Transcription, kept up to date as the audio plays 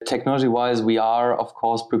technology-wise, we are, of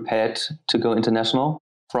course, prepared to go international.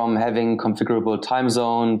 From having configurable time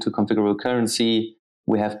zone to configurable currency,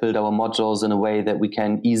 we have built our modules in a way that we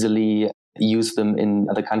can easily use them in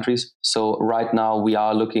other countries. So right now, we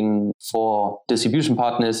are looking for distribution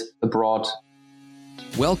partners abroad.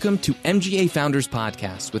 Welcome to MGA Founders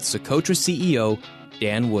Podcast with Socotra CEO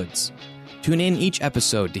Dan Woods. Tune in each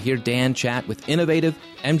episode to hear Dan chat with innovative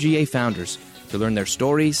MGA founders to learn their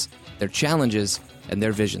stories, their challenges, and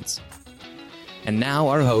their visions. And now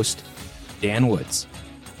our host, Dan Woods.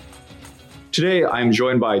 Today, I'm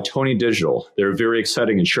joined by TONI Digital. They're a very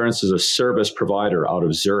exciting insurance as a service provider out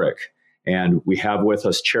of Zurich. And we have with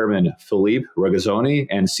us Chairman Philippe Regazzoni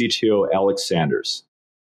and CTO Alex Sanders.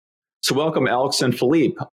 So welcome, Alex and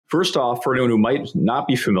Philippe. First off, for anyone who might not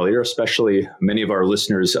be familiar, especially many of our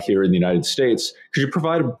listeners here in the United States, could you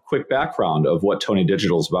provide a quick background of what TONI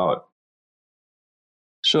Digital is about?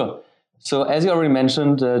 Sure. So as you already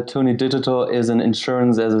mentioned, TONI Digital is an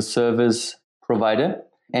insurance as a service provider,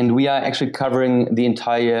 and we are actually covering the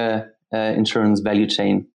entire insurance value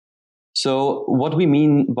chain. So what we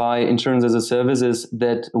mean by insurance as a service is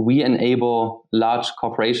that we enable large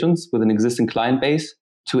corporations with an existing client base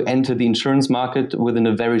to enter the insurance market within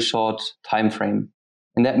a very short time frame.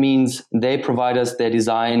 And that means they provide us their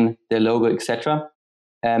design, their logo, etc.,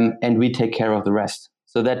 and we take care of the rest.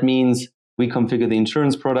 So that means we configure the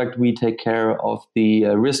insurance product, we take care of the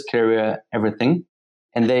risk carrier, everything,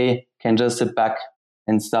 and they can just sit back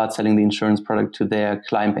and start selling the insurance product to their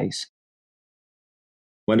client base.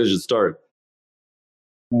 When did it start?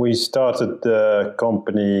 We started the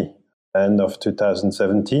company end of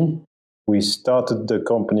 2017. We started the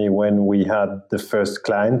company when we had the first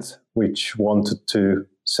client, which wanted to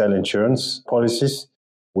sell insurance policies,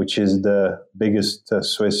 which is the biggest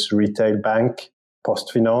Swiss retail bank,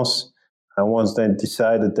 PostFinance. And once they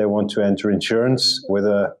decided they want to enter insurance with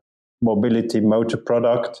a mobility motor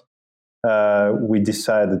product, we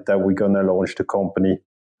decided that we're going to launch the company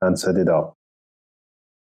and set it up.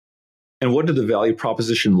 And what did the value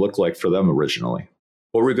proposition look like for them originally?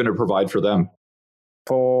 What were we going to provide for them?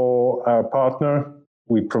 For our partner,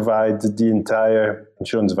 we provide the entire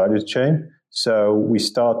insurance value chain. So we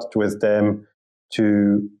started with them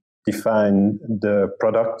to define the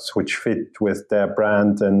products which fit with their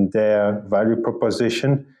brand and their value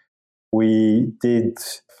proposition. We did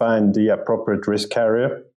find the appropriate risk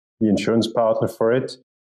carrier, the insurance partner for it.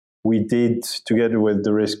 We did, together with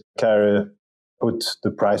the risk carrier, put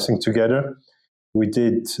the pricing together. We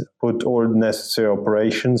did put all necessary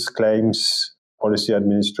operations, claims, policy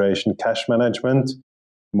administration, cash management.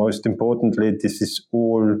 Most importantly, this is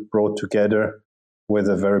all brought together with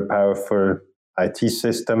a very powerful IT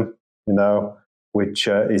system, which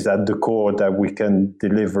is at the core that we can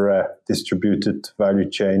deliver a distributed value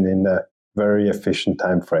chain in a very efficient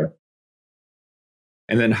time frame.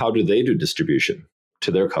 And then how do they do distribution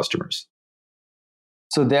to their customers?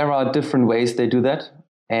 So there are different ways they do that.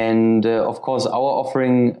 And of course, our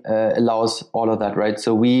offering allows all of that, right?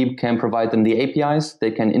 So we can provide them the APIs.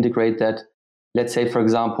 They can integrate that, let's say, for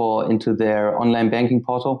example, into their online banking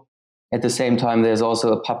portal. At the same time, there's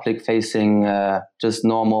also a public-facing, just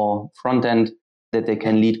normal front end that they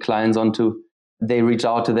can lead clients onto. They reach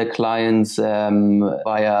out to their clients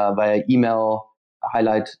via email,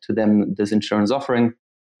 highlight to them this insurance offering.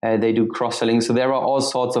 They do cross-selling. So there are all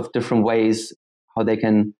sorts of different ways how they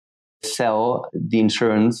can sell the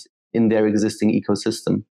insurance in their existing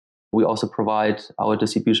ecosystem. We also provide our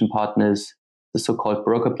distribution partners the so-called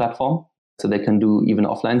broker platform, so they can do even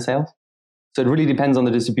offline sales. So it really depends on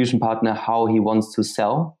the distribution partner how he wants to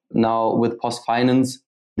sell. Now with PostFinance,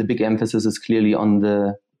 the big emphasis is clearly on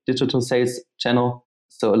the digital sales channel.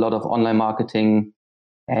 So a lot of online marketing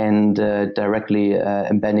and directly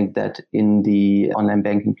embedding that in the online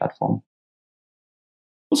banking platform.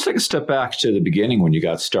 Let's take a step back to the beginning when you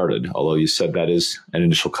got started, although you said that is an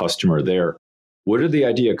initial customer there. Where did the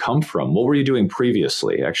idea come from? What were you doing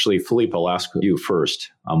previously? Actually, Philippe, I'll ask you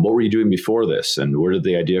first. What were you doing before this, and where did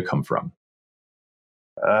the idea come from?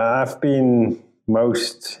 I've been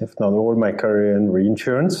most, if not all, my career in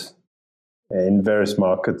reinsurance in various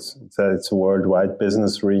markets. So it's a worldwide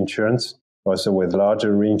business, reinsurance, also with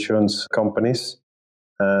larger reinsurance companies.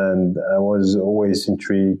 And I was always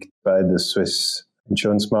intrigued by the Swiss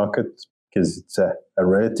insurance market because it's a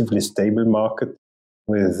relatively stable market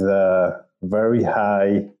with very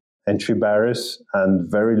high entry barriers and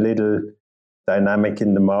very little dynamic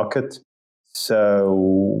in the market. So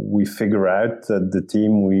we figure out that the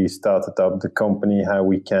team, we started up the company, how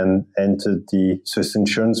we can enter the Swiss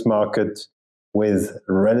insurance market with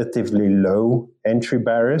relatively low entry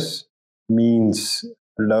barriers, means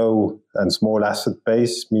low and small asset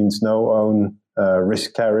base means no own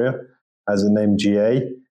risk carrier as an MGA,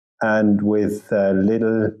 and with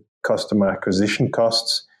little customer acquisition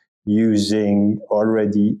costs, using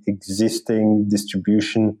already existing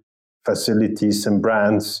distribution facilities and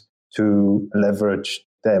brands to leverage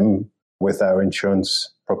them with our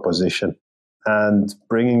insurance proposition. And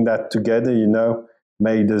bringing that together,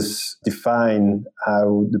 made us define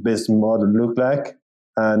how the business model looked like.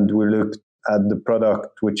 And we looked at the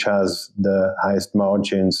product which has the highest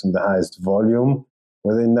margins and the highest volume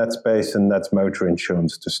within that space, and that's motor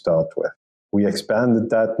insurance to start with. We expanded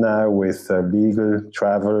that now with legal,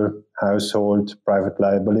 travel, household, private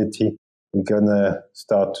liability. We're going to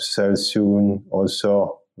start to sell soon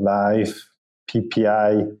also life,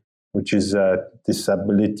 PPI, which is a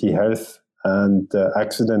disability health and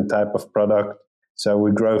accident type of product. So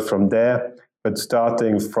we grow from there, but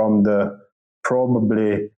starting from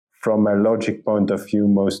probably from a logic point of view,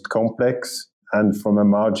 most complex, and from a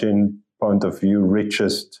margin point of view,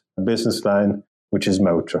 richest business line, which is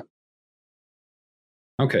motor.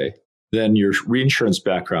 Okay. Then your reinsurance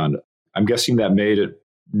background, I'm guessing that made it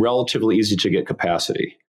relatively easy to get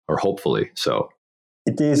capacity, or hopefully so.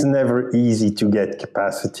 It is never easy to get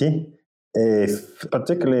capacity,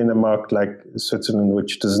 particularly in a market like Switzerland,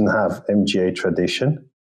 which doesn't have MGA tradition.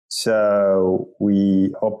 So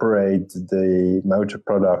we operate the motor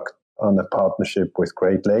product on a partnership with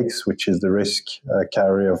Great Lakes, which is the risk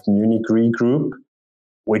carrier of Munich Re Group,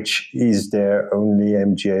 which is their only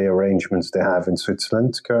MGA arrangements they have in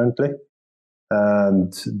Switzerland currently.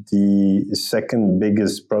 And the second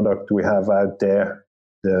biggest product we have out there,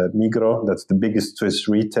 the Migros, that's the biggest Swiss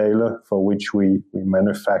retailer for which we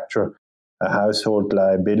manufacture a household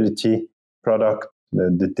liability product.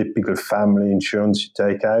 The typical family insurance you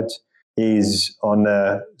take out is on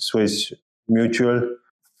a Swiss mutual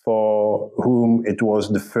for whom it was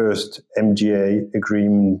the first MGA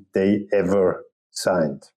agreement they ever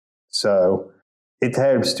signed. So it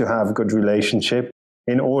helps to have good relationship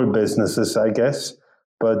in all businesses, I guess,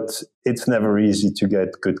 but it's never easy to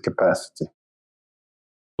get good capacity.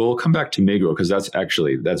 Well, we'll come back to Migros because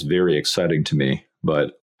that's very exciting to me.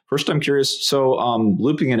 But first, I'm curious. So,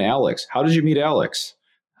 looping in Alex, how did you meet Alex?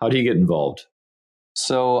 How do you get involved?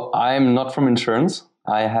 So I'm not from insurance.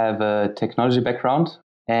 I have a technology background.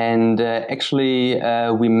 And actually,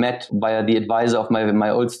 we met via the advisor of my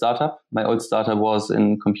old startup. My old startup was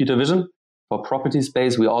in computer vision for property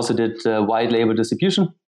space. We also did wide label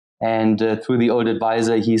distribution. And through the old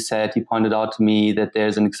advisor, he pointed out to me that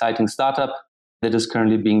there's an exciting startup that is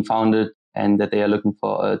currently being founded and that they are looking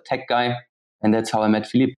for a tech guy. And that's how I met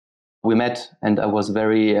Philippe. We met, and I was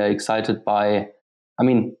very excited by,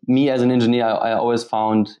 me as an engineer, I always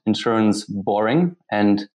found insurance boring.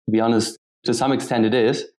 And to be honest, to some extent it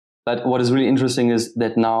is. But what is really interesting is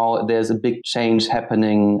that now there's a big change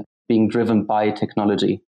happening being driven by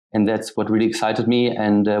technology. And that's what really excited me.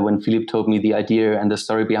 And when Philippe told me the idea and the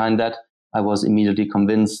story behind that, I was immediately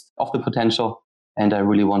convinced of the potential. And I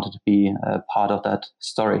really wanted to be a part of that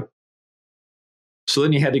story. So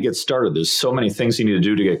then you had to get started. There's so many things you need to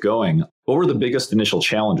do to get going. What were the biggest initial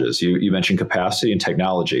challenges? You mentioned capacity and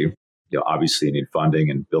technology. Obviously you need funding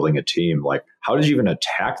and building a team. Like, how did you even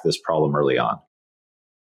attack this problem early on?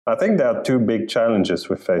 I think there are two big challenges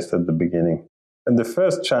we faced at the beginning. And the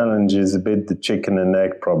first challenge is a bit the chicken and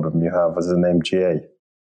egg problem you have as an MGA.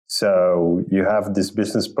 So you have this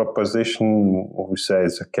business proposition who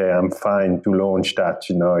says, okay, I'm fine to launch that,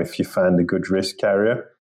 if you find a good risk carrier.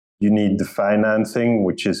 You need the financing,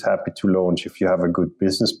 which is happy to launch if you have a good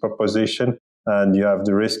business proposition. And you have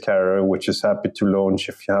the risk carrier, which is happy to launch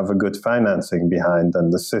if you have a good financing behind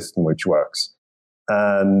and the system which works.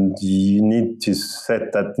 And you need to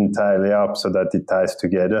set that entirely up so that it ties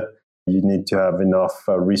together. You need to have enough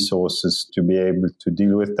resources to be able to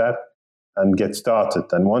deal with that and get started.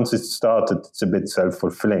 And once it's started, it's a bit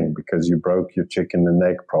self-fulfilling because you broke your chicken and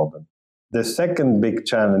egg problem. The second big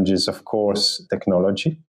challenge is, of course,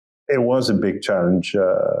 technology. It was a big challenge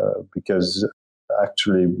because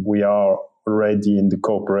actually we are already in the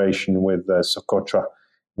cooperation with Socotra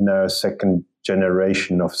in our second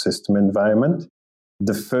generation of system environment.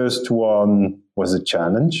 The first one was a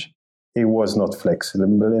challenge. It was not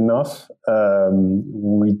flexible enough.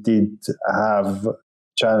 We did have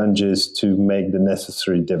challenges to make the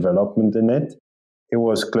necessary development in it. It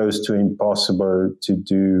was close to impossible to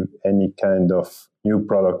do any kind of new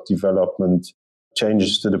product development.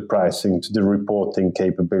 Changes to the pricing, to the reporting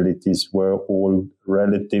capabilities were all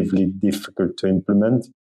relatively difficult to implement.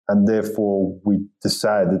 And therefore, we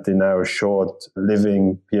decided in our short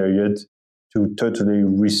living period to totally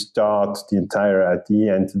restart the entire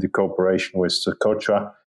idea and to the cooperation with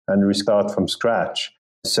Socotra and restart from scratch.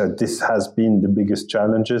 So this has been the biggest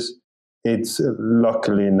challenges. It's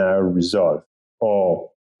luckily now resolved,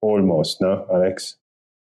 or almost, no, Alex?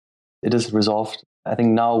 It is resolved. I think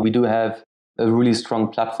now we do have a really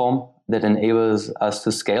strong platform that enables us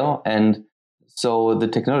to scale. And so the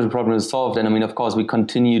technology problem is solved. And I mean, of course, we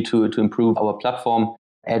continue to improve our platform,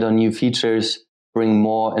 add on new features, bring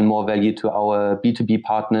more and more value to our B2B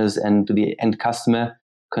partners and to the end customer,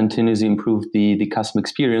 continuously improve the customer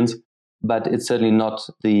experience. But it's certainly not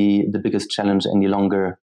the biggest challenge any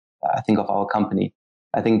longer, I think, of our company.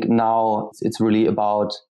 I think now it's really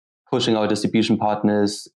about pushing our distribution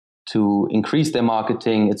partners to increase their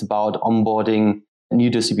marketing. It's about onboarding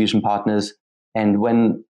new distribution partners. And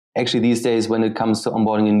when actually these days, when it comes to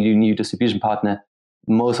onboarding a new distribution partner,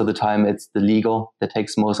 most of the time it's the legal that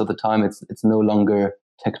takes most of the time. It's no longer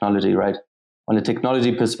technology, right? On a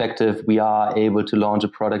technology perspective, we are able to launch a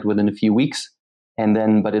product within a few weeks.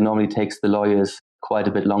 But it normally takes the lawyers quite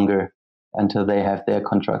a bit longer until they have their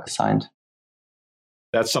contract signed.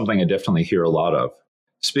 That's something I definitely hear a lot of.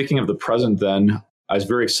 Speaking of the present then, I was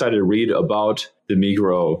very excited to read about the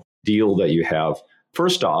Migros deal that you have.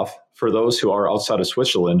 First off, for those who are outside of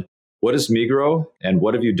Switzerland, what is Migros and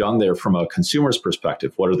what have you done there from a consumer's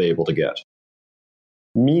perspective? What are they able to get?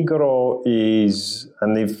 Migros is,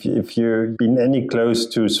 and if you've been any close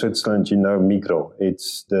to Switzerland, you know Migros.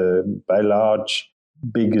 It's the, by large,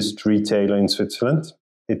 biggest retailer in Switzerland.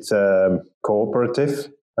 It's a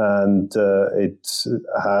cooperative and it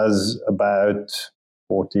has about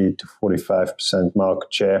 40 to 45%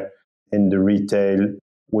 market share in the retail,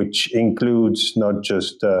 which includes not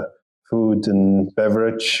just food and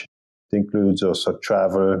beverage. It includes also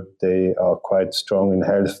travel. They are quite strong in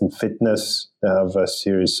health and fitness. They have a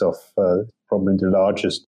series of probably the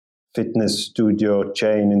largest fitness studio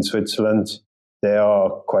chain in Switzerland. They are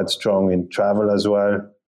quite strong in travel as well.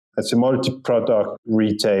 It's a multi-product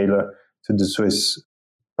retailer to the Swiss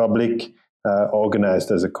public,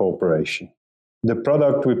 organized as a corporation. The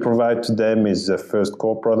product we provide to them is the first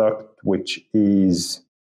core product, which is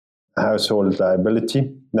household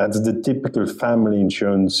liability. That's the typical family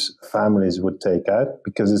insurance families would take out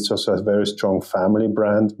because it's also a very strong family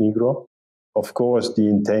brand, Migros. Of course, the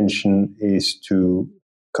intention is to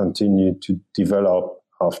continue to develop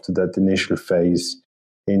after that initial phase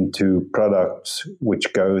into products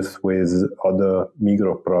which goes with other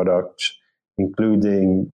Migros products,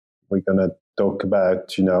 including, we're going to talk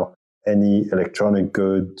about, any electronic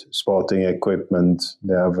good, sporting equipment.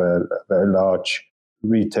 They have a very large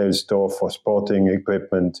retail store for sporting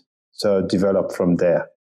equipment, so develop from there.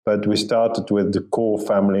 But we started with the core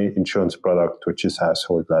family insurance product, which is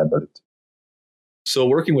household liability. So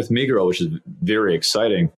working with Migros, which is very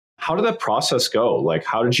exciting, how did that process go? Like,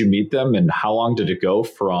 how did you meet them and how long did it go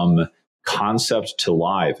from concept to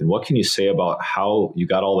live? And what can you say about how you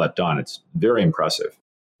got all that done? It's very impressive.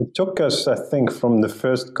 It took us, I think, from the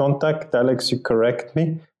first contact, Alex, you correct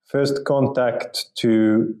me, first contact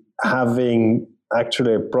to having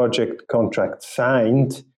actually a project contract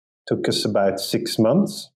signed took us about 6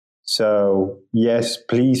 months. So yes,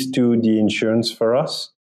 please do the insurance for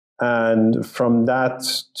us. And from that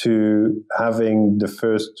to having the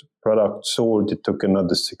first product sold, it took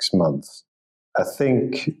another 6 months. I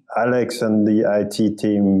think Alex and the IT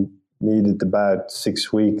team needed about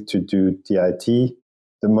 6 weeks to do the IT.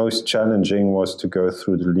 The most challenging was to go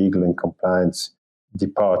through the legal and compliance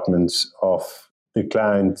departments of the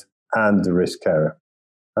client and the risk carrier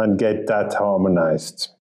and get that harmonized.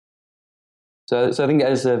 So I think,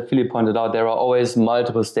 as Philippe pointed out, there are always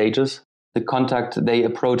multiple stages. The contact, they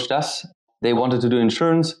approached us. They wanted to do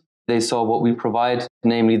insurance. They saw what we provide,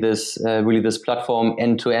 namely this platform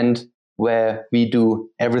end to end, where we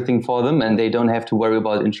do everything for them, and they don't have to worry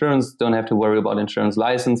about insurance, don't have to worry about insurance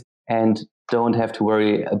license, and don't have to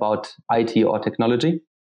worry about IT or technology.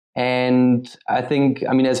 And I think,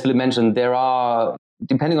 as Philippe mentioned, there are,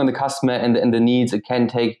 depending on the customer and the needs, it can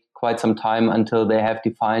take quite some time until they have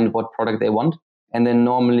defined what product they want. And then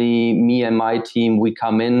normally me and my team, we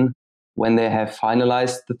come in when they have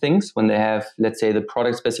finalized the things, when they have, let's say, the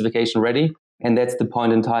product specification ready. And that's the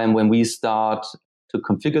point in time when we start to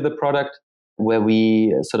configure the product, where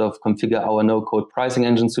we sort of configure our no-code pricing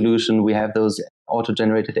engine solution. We have those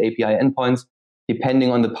auto-generated API endpoints.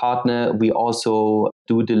 Depending on the partner, we also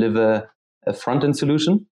do deliver a front-end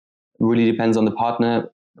solution. It really depends on the partner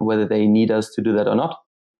whether they need us to do that or not.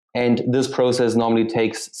 And this process normally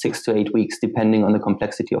takes 6 to 8 weeks, depending on the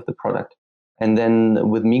complexity of the product. And then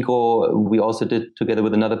with Migros, we also did, together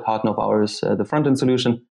with another partner of ours, the front-end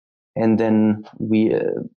solution. And then we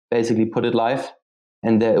basically put it live.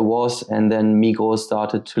 And there it was. And then Migros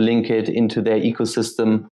started to link it into their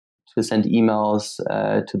ecosystem, to send emails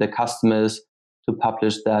to their customers, to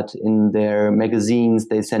publish that in their magazines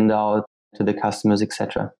they send out to the customers,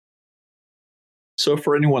 etc. So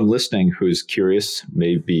for anyone listening who's curious,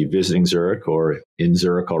 maybe visiting Zurich or in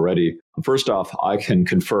Zurich already, first off, I can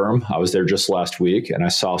confirm I was there just last week and I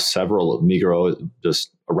saw several Migros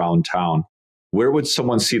just around town. Where would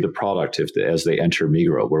someone see the product as they enter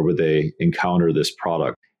Migros? Where would they encounter this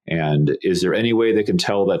product? And is there any way they can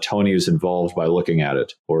tell that TONI is involved by looking at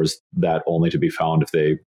it? Or is that only to be found if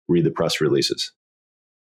they read the press releases?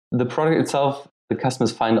 The product itself, the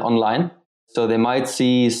customers find online. So they might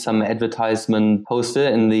see some advertisement poster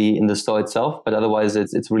in the store itself, but otherwise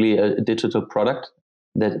it's really a digital product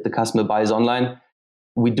that the customer buys online.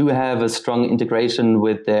 We do have a strong integration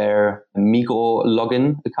with their Migros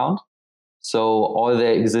login account. So all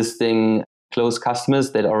their existing close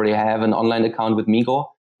customers that already have an online account with Migros,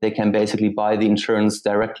 they can basically buy the insurance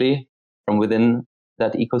directly from within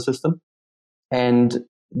that ecosystem. And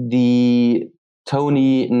the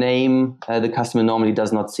TONI name, the customer normally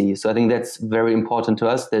does not see. So I think that's very important to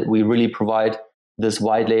us, that we really provide this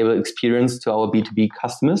white label experience to our B2B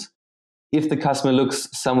customers. If the customer looks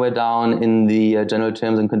somewhere down in the general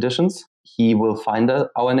terms and conditions, he will find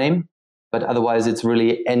our name. But otherwise, it's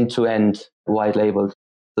really end-to-end white labeled.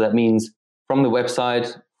 So that means from the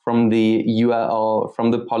website, from the URL,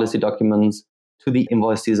 from the policy documents to the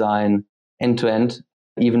invoice design, end-to-end.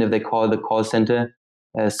 Even if they call the call center,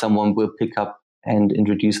 someone will pick up and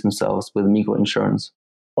introduce themselves with Migros Insurance.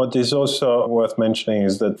 What is also worth mentioning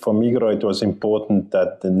is that for Migros, it was important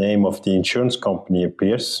that the name of the insurance company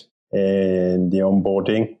appears in the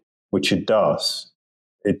onboarding, which it does.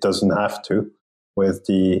 It doesn't have to. With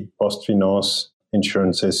the PostFinance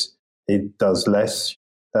insurances, it does less.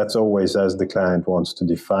 That's always as the client wants to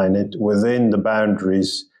define it within the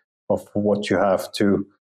boundaries of what you have to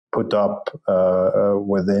put up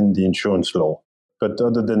within the insurance law. But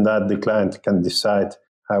other than that, the client can decide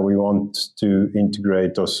how we want to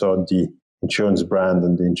integrate also the insurance brand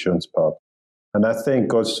and the insurance part. And I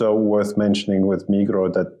think also worth mentioning with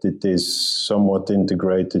Migros that it is somewhat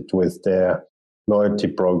integrated with their loyalty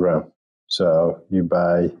program. So you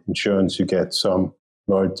buy insurance, you get some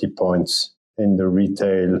loyalty points in the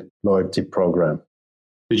retail loyalty program.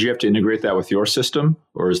 Did you have to integrate that with your system,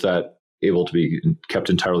 or is that able to be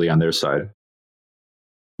kept entirely on their side?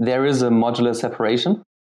 There is a modular separation,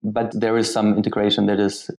 but there is some integration that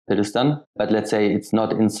is done. But let's say it's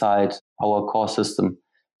not inside our core system.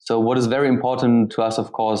 So what is very important to us,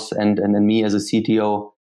 of course, and me as a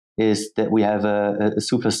CTO, is that we have a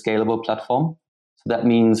super scalable platform. So that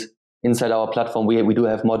means inside our platform, we do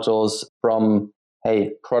have modules from,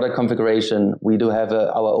 product configuration. We do have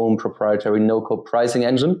our own proprietary no-code pricing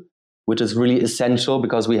engine, which is really essential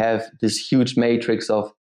because we have this huge matrix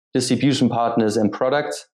of distribution partners and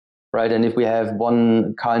products, right? And if we have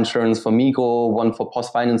one car insurance for Migros, one for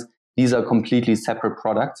PostFinance, these are completely separate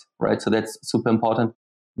products, right? So that's super important.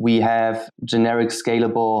 We have generic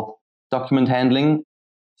scalable document handling.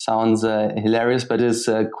 Sounds hilarious, but is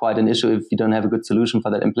quite an issue if you don't have a good solution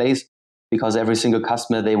for that in place, because every single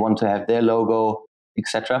customer, they want to have their logo,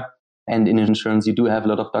 etc. And in insurance, you do have a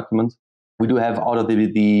lot of documents. We do have out of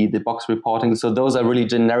the box reporting. So those are really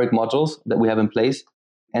generic modules that we have in place.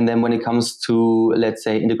 And then when it comes to, let's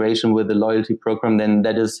say, integration with the loyalty program, then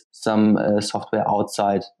that is some software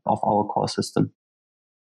outside of our core system.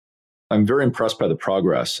 I'm very impressed by the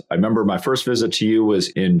progress. I remember my first visit to you was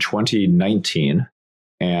in 2019.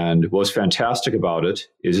 And what was fantastic about it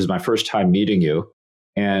is my first time meeting you.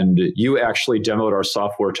 And you actually demoed our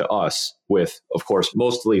software to us with, of course,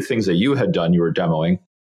 mostly things that you had done, you were demoing.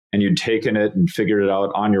 And you'd taken it and figured it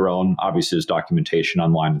out on your own. Obviously, there's documentation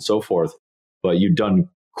online and so forth. But you'd done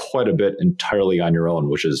quite a bit entirely on your own,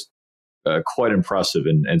 which is quite impressive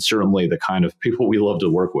and certainly the kind of people we love to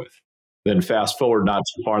work with. Then fast forward not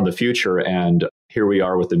too far in the future, and here we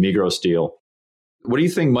are with the Migros deal. What do you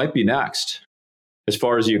think might be next, as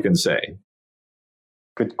far as you can say?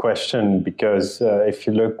 Good question, because if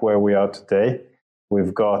you look where we are today,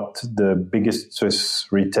 we've got the biggest Swiss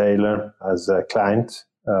retailer as a client,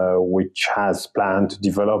 which has planned to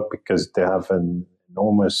develop because they have an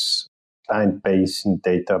enormous client base and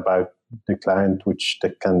data about the client, which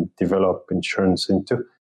they can develop insurance into.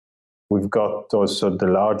 We've got also the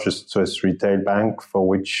largest Swiss retail bank, for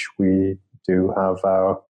which we do have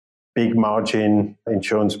our big margin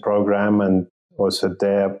insurance program, and also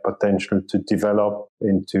their potential to develop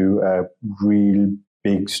into a real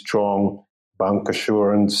big, strong bank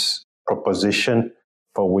assurance proposition,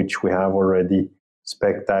 for which we have already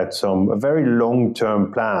spec out a very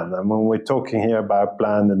long-term plan. And when we're talking here about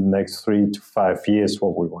plan in the next 3 to 5 years,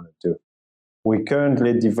 what we want to do. We're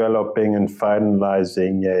currently developing and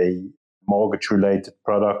finalizing a mortgage-related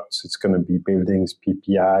product. It's going to be buildings,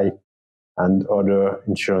 PPI, and other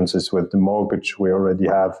insurances with the mortgage. We already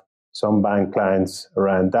have some bank clients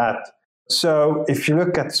around that. So if you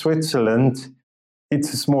look at Switzerland,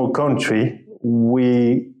 it's a small country.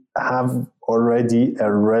 We have already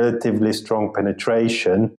a relatively strong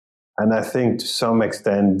penetration. And I think to some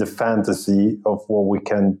extent, the fantasy of what we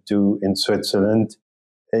can do in Switzerland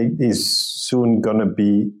is soon going to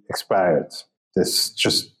be expired. There's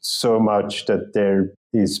just so much that there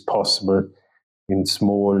is possible in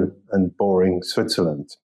small and boring Switzerland.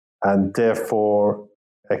 And therefore,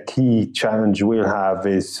 a key challenge we'll have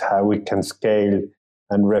is how we can scale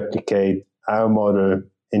and replicate our model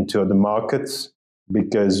into other markets,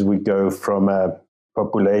 because we go from a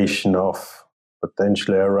population of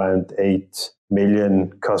potentially around 8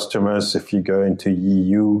 million customers. If you go into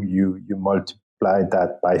EU, you multiply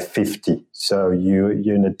that by 50. So you're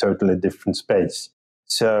in a totally different space.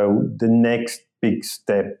 So the next big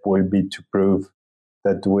step will be to prove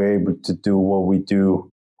that we're able to do what we do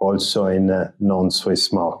also in a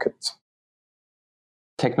non-Swiss market.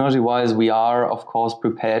 Technology-wise, we are, of course,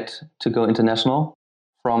 prepared to go international.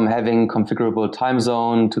 From having configurable time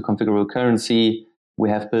zone to configurable currency, we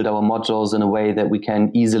have built our modules in a way that we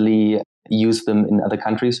can easily use them in other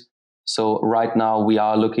countries. So right now we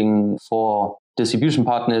are looking for distribution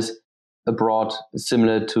partners abroad,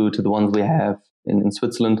 similar to the ones we have in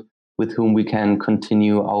Switzerland, with whom we can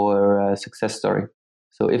continue our success story.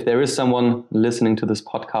 So if there is someone listening to this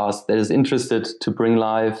podcast that is interested to bring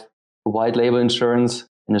live a white label insurance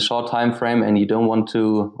in a short time frame, and you don't want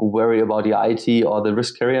to worry about your IT or the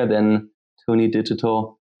risk carrier, then TONI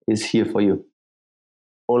Digital is here for you.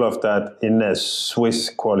 All of that in a Swiss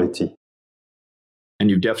quality. And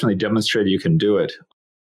you've definitely demonstrated you can do it.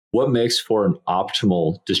 What makes for an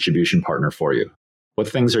optimal distribution partner for you? What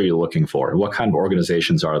things are you looking for? What kind of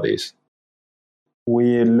organizations are these?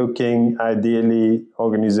 We're looking ideally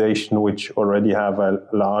organizations which already have a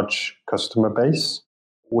large customer base,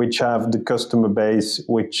 which have the customer base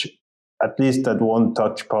which at least at one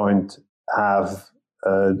touch point have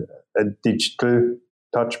a digital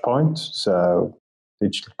touch point, so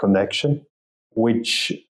digital connection,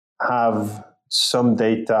 which have some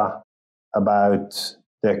data about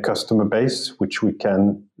their customer base, which we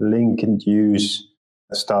can link and use,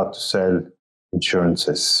 start to sell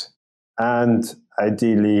insurances. And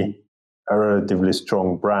ideally, a relatively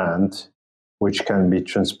strong brand, which can be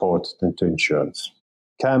transported into insurance.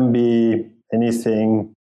 Can be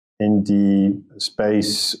anything in the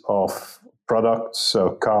space of products,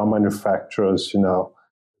 so car manufacturers,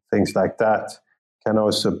 things like that. Can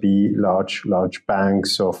also be large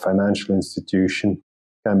banks or financial institution.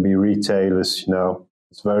 Can be retailers,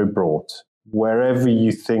 it's very broad. Wherever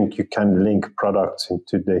you think you can link products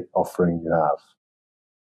into the offering you have.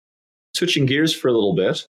 Switching gears for a little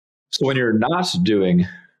bit. So when you're not doing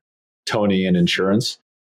TONI and insurance,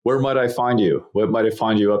 where might I find you? What might I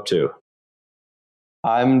find you up to?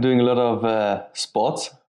 I'm doing a lot of sports.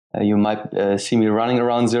 You might see me running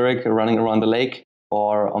around Zurich, running around the lake,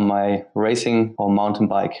 or on my racing or mountain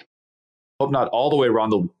bike. Hope not all the way around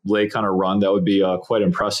the lake on a run. That would be quite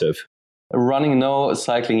impressive. Running, no.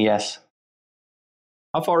 Cycling, yes.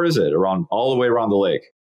 How far is it all the way around the lake?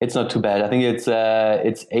 It's not too bad. I think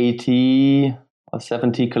it's 80 or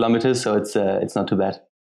 70 kilometers, so it's not too bad.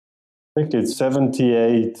 I think it's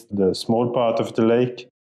 78, the small part of the lake.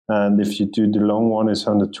 And if you do the long one, it's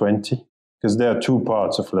 120, because there are two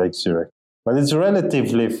parts of Lake Zurich. But it's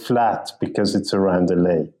relatively flat because it's around the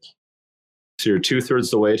lake. So you're 2/3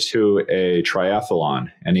 the way to a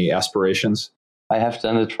triathlon. Any aspirations? I have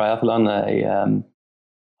done a triathlon, a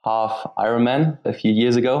half Ironman a few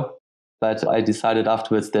years ago. But I decided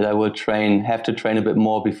afterwards that I will have to train a bit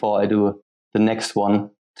more before I do the next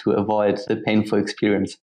one to avoid the painful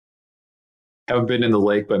experience. Haven't been in the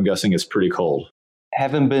lake, but I'm guessing it's pretty cold.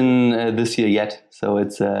 Haven't been this year yet, so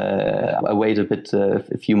it's I wait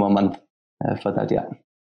a few more months for that. Yeah,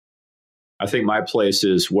 I think my place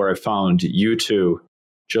is where I found you two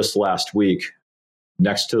just last week,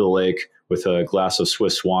 next to the lake with a glass of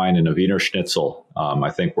Swiss wine and a Wiener Schnitzel.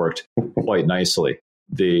 I think worked quite nicely.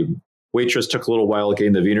 The waitress took a little while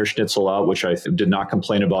getting the Wiener Schnitzel out, which I did not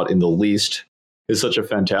complain about in the least. It's such a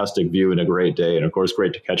fantastic view and a great day, and of course,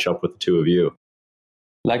 great to catch up with the two of you.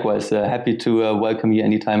 Likewise, happy to welcome you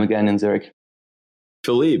anytime again in Zurich.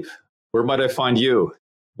 Philippe, where might I find you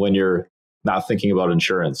when you're not thinking about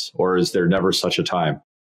insurance, or is there never such a time?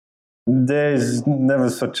 There's never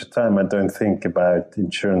such a time I don't think about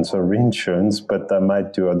insurance or reinsurance, but I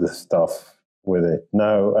might do other stuff with it.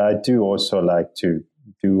 No, I do also like to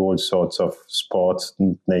do all sorts of sports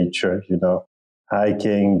and nature,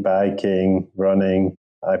 hiking, biking, running.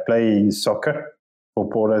 I play soccer,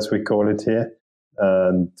 football as we call it here.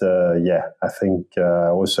 And I think I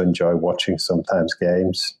also enjoy watching sometimes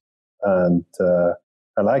games. And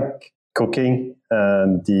I like cooking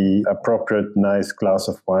and the appropriate nice glass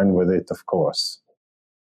of wine with it, of course.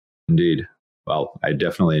 Indeed. Well, I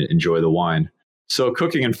definitely enjoy the wine. So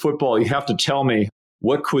cooking and football, you have to tell me,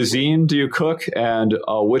 what cuisine do you cook and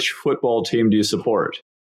which football team do you support?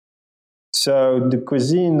 So the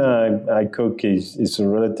cuisine I cook is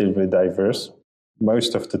relatively diverse.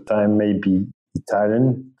 Most of the time maybe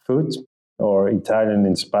Italian food or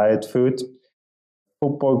Italian-inspired food.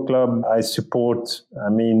 Football club I support,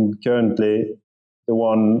 currently the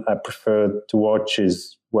one I prefer to watch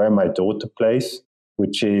is where my daughter plays,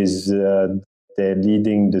 which is they're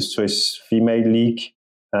leading the Swiss Female League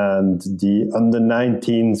and the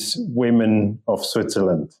under-19s women of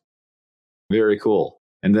Switzerland. Very cool.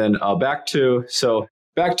 And then back to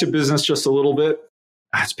business just a little bit.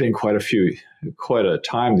 It's been quite a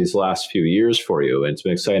time these last few years for you, and it's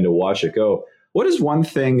been exciting to watch it go. What is one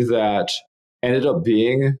thing that ended up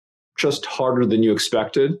being just harder than you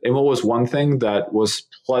expected? And what was one thing that was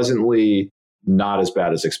pleasantly not as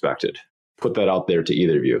bad as expected? Put that out there to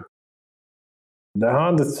either of you. The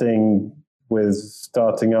hardest thing with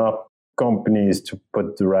starting up companies is to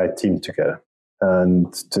put the right team together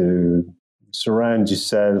and to surround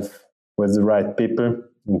yourself with the right people,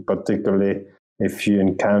 and particularly if you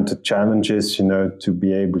encounter challenges, to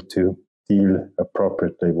be able to deal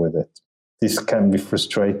appropriately with it. This can be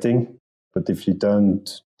frustrating, but if you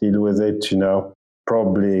don't deal with it,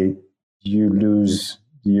 probably you lose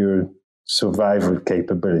your survival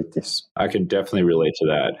capabilities. I can definitely relate to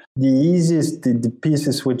that. The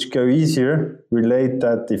pieces which go easier relate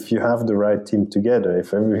that if you have the right team together,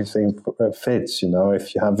 if everything fits,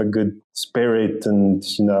 if you have a good spirit and,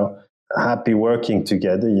 happy working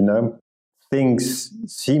together, things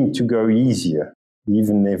seem to go easier,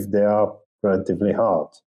 even if they are relatively hard.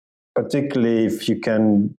 Particularly if you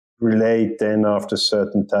can relate then after a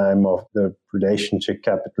certain time of the relationship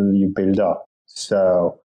capital you build up.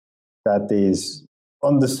 So that is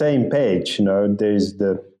on the same page, there's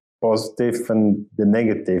the positive and the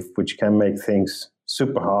negative, which can make things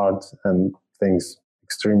super hard and things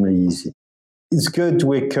extremely easy. It's good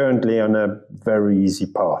we're currently on a very easy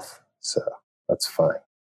path, so that's fine.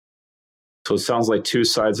 So it sounds like two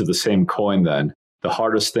sides of the same coin then. The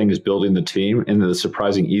hardest thing is building the team, and the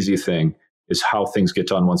surprising easy thing is how things get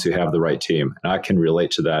done once you have the right team. And I can relate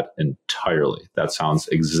to that entirely. That sounds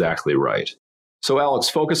exactly right. So Alex,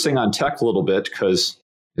 focusing on tech a little bit, because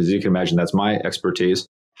as you can imagine, that's my expertise.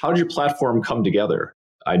 How did your platform come together?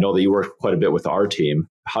 I know that you work quite a bit with our team.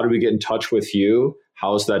 How do we get in touch with you?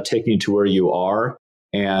 How is that taking you to where you are?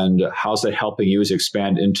 And how's that helping you as you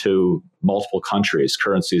expand into multiple countries,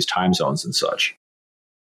 currencies, time zones, and such?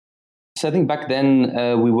 So I think back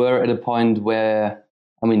then we were at a point where,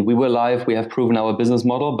 we were live, we have proven our business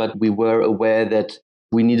model, but we were aware that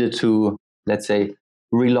we needed to, let's say,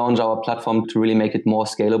 relaunch our platform to really make it more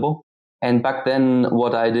scalable. And back then,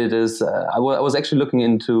 what I did is I was actually looking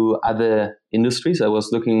into other industries. I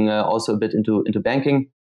was looking also a bit into banking,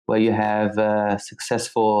 where you have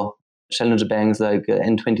successful challenger banks like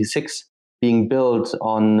N26 being built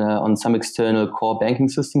on some external core banking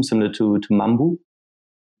system similar to Mambu.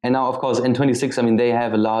 And now, of course, N26, they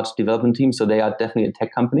have a large development team, so they are definitely a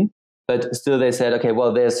tech company. But still they said, okay,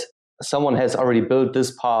 well, someone has already built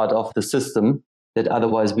this part of the system that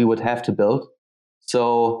otherwise we would have to build.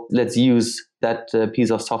 So let's use that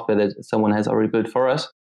piece of software that someone has already built for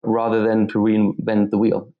us rather than to reinvent the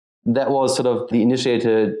wheel. That was sort of the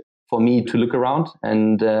initiator for me to look around.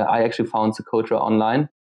 And I actually found Socotra online.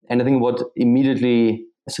 And I think what immediately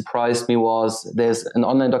surprised me was there's an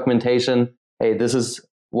online documentation. Hey, this is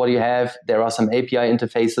what you have. There are some API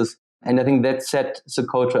interfaces. And I think that set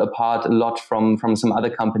Socotra apart a lot from some other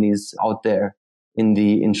companies out there in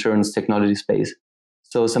the insurance technology space.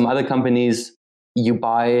 So some other companies, you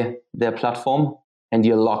buy their platform and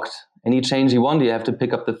you're locked. Any change you want, you have to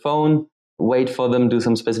pick up the phone, wait for them, do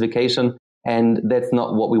some specification. And that's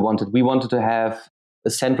not what we wanted. We wanted to have a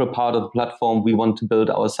central part of the platform we want to build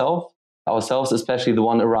ourselves, especially the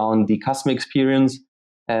one around the customer experience.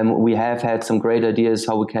 We have had some great ideas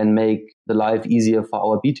how we can make the life easier for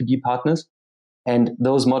our B2B partners. And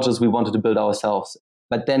those modules we wanted to build ourselves.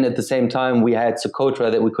 But then at the same time, we had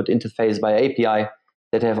Socotra that we could interface via API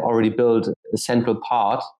that have already built a central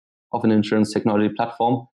part of an insurance technology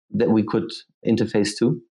platform. that we could interface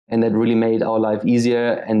to. And that really made our life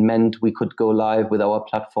easier and meant we could go live with our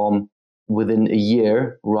platform within a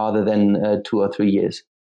year rather than 2 or 3 years.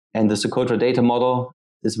 And the Socotra data model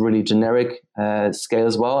is really generic,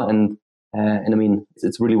 scales well, and I mean,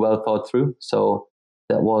 it's really well thought through. So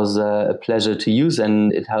that was a pleasure to use,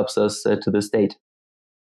 and it helps us to this date.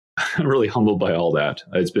 I'm really humbled by all that.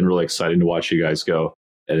 It's been really exciting to watch you guys go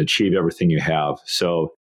and achieve everything you have.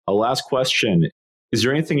 So a last question, is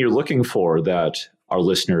there anything you're looking for that our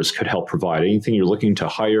listeners could help provide? Anything you're looking to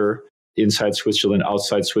hire inside Switzerland,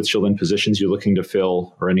 outside Switzerland, positions you're looking to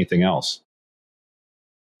fill, or anything else?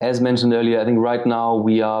 As mentioned earlier, I think right now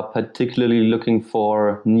we are particularly looking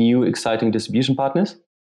for new, exciting distribution partners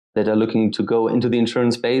that are looking to go into the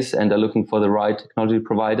insurance space and are looking for the right technology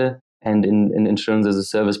provider and in insurance as a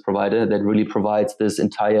service provider that really provides this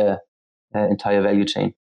entire value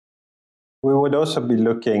chain. We would also be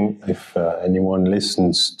looking, if anyone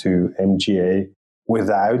listens to MGA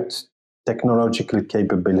without technological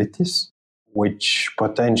capabilities, which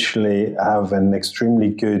potentially have an extremely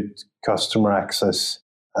good customer access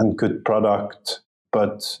and good product,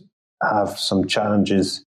 but have some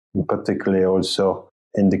challenges, particularly also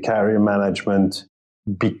in the carrier management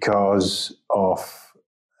because of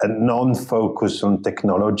a non-focus on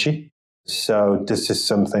technology. So this is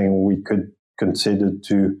something we could consider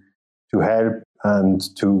to help and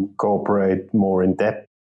to cooperate more in depth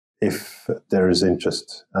if there is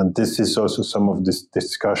interest. And this is also some of this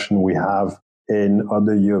discussion we have in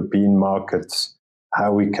other European markets,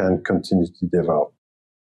 how we can continue to develop.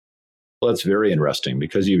 Well, that's very interesting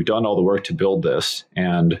because you've done all the work to build this,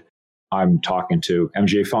 and I'm talking to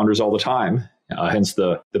MGA founders all the time, hence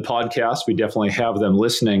the podcast. We definitely have them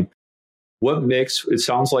listening. What makes, it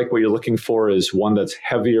sounds like what you're looking for is one that's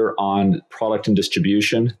heavier on product and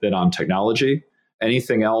distribution than on technology.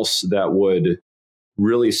 Anything else that would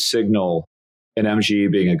really signal an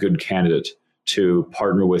MGA being a good candidate to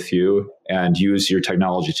partner with you and use your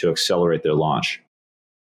technology to accelerate their launch?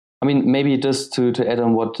 I mean, maybe just to add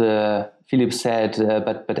on what Philippe said,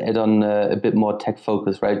 but add on a bit more tech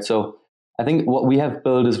focus, right? So I think what we have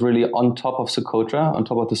built is really on top of Socotra, on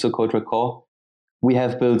top of the Socotra core. We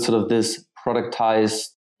have built sort of this productized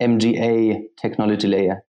MGA technology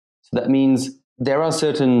layer. So that means there are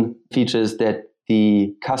certain features that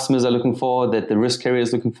the customers are looking for, that the risk carrier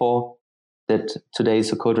is looking for, that today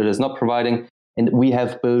Socotra is not providing. And we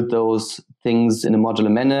have built those things in a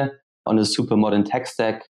modular manner on a super modern tech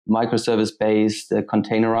stack, microservice-based,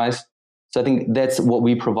 containerized. So I think that's what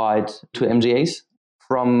we provide to MGAs,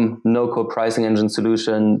 from no-code pricing engine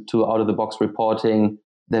solution to out-of-the-box reporting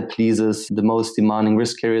that pleases the most demanding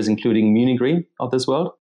risk carriers, including Munich Re of this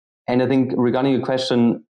world. And I think regarding your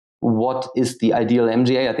question, what is the ideal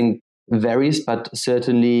MGA? I think varies, but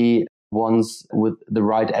certainly ones with the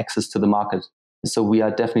right access to the market. So we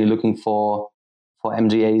are definitely looking for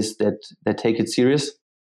MGAs that take it serious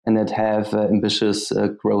and that have ambitious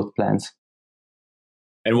growth plans.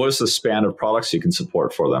 And what is the span of products you can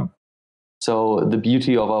support for them? So the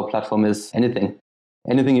beauty of our platform is anything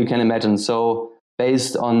you can imagine. So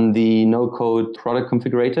based on the no-code product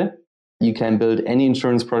configurator, you can build any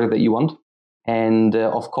insurance product that you want. And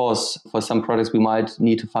of course, for some products, we might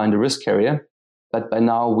need to find a risk carrier. But by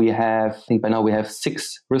now we have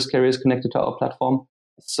 6 risk carriers connected to our platform.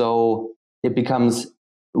 So it becomes,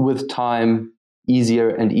 with time, easier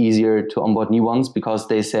and easier to onboard new ones because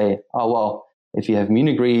they say, oh, well, if you have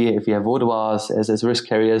Munich Re, if you have Vaudois as risk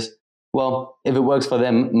carriers, well, if it works for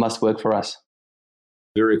them, it must work for us.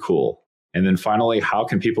 Very cool. And then finally, how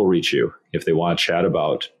can people reach you if they want to chat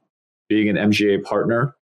about being an MGA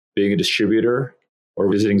partner, being a distributor,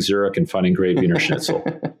 or visiting Zurich and finding great Wiener Schnitzel?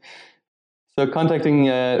 So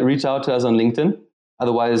reach out to us on LinkedIn.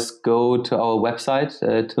 Otherwise, go to our website,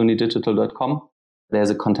 tonidigital.com. There's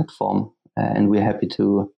a contact form, and we're happy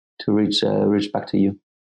to reach back to you.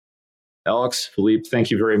 Alex, Philippe,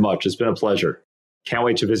 thank you very much. It's been a pleasure. Can't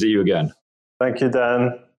wait to visit you again. Thank you,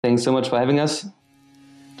 Dan. Thanks so much for having us.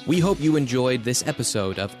 We hope you enjoyed this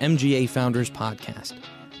episode of MGA Founders Podcast,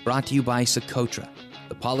 brought to you by Socotra,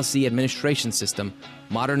 the policy administration system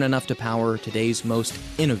modern enough to power today's most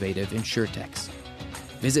innovative insurtechs.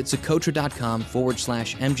 Visit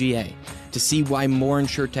Socotra.com/MGA to see why more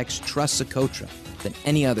insurtechs trust Socotra than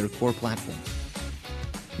any other core platform.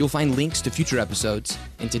 You'll find links to future episodes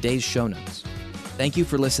in today's show notes. Thank you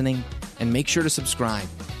for listening, and make sure to subscribe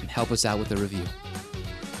and help us out with a review.